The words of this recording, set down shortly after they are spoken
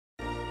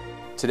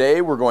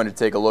Today we're going to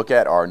take a look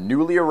at our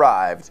newly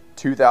arrived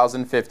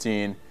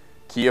 2015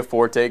 Kia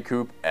Forte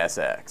Koup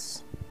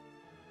SX.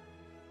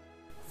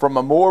 From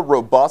a more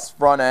robust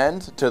front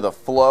end to the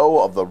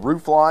flow of the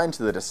roofline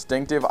to the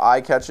distinctive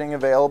eye-catching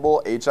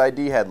available HID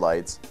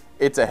headlights,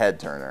 it's a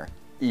head-turner,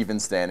 even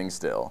standing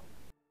still.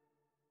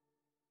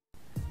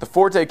 The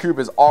Forte Koup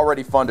is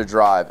already fun to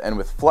drive, and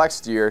with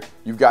FlexSteer,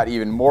 you've got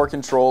even more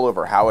control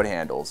over how it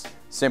handles.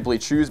 Simply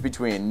choose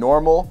between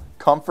normal,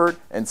 comfort,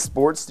 and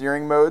sport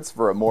steering modes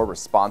for a more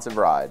responsive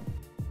ride.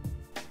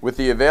 With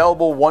the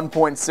available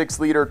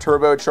 1.6-liter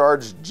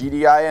turbocharged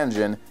GDI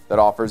engine that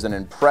offers an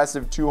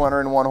impressive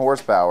 201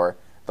 horsepower,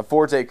 the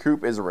Forte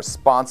Koup is a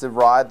responsive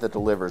ride that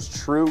delivers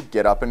true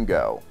get up and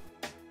go.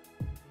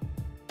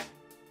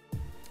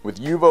 With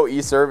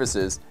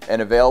eServices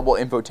and available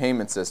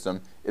Infotainment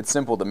System, it's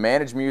simple to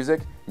manage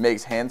music,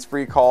 makes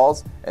hands-free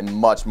calls, and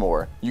much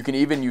more. You can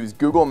even use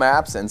Google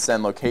Maps and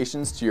send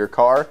locations to your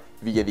car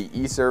via the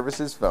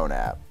eServices phone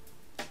app.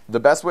 The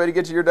best way to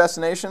get to your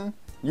destination?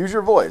 Use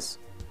your voice.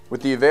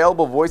 With the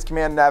available voice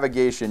command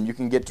navigation, you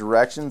can get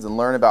directions and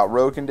learn about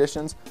road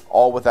conditions,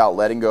 all without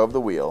letting go of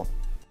the wheel.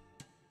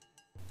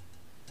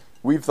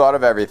 We've thought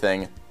of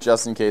everything,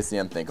 just in case the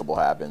unthinkable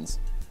happens.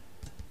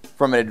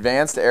 From an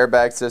advanced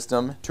airbag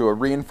system, to a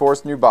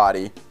reinforced new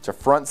body, to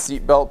front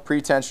seatbelt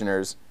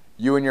pretensioners,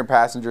 you and your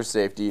passenger's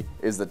safety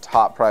is the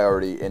top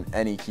priority in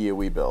any Kia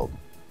we build.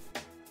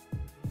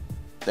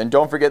 Then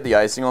don't forget the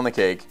icing on the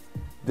cake.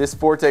 This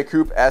Forte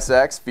Koup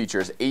SX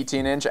features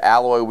 18-inch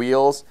alloy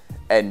wheels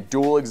and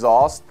dual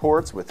exhaust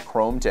ports with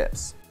chrome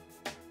tips.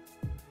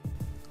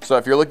 So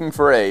if you're looking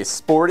for a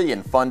sporty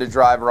and fun to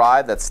drive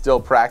ride that's still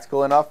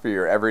practical enough for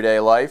your everyday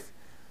life,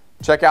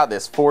 check out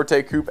this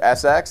Forte Koup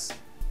SX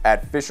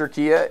at Fisher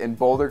Kia in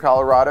Boulder,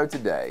 Colorado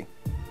today.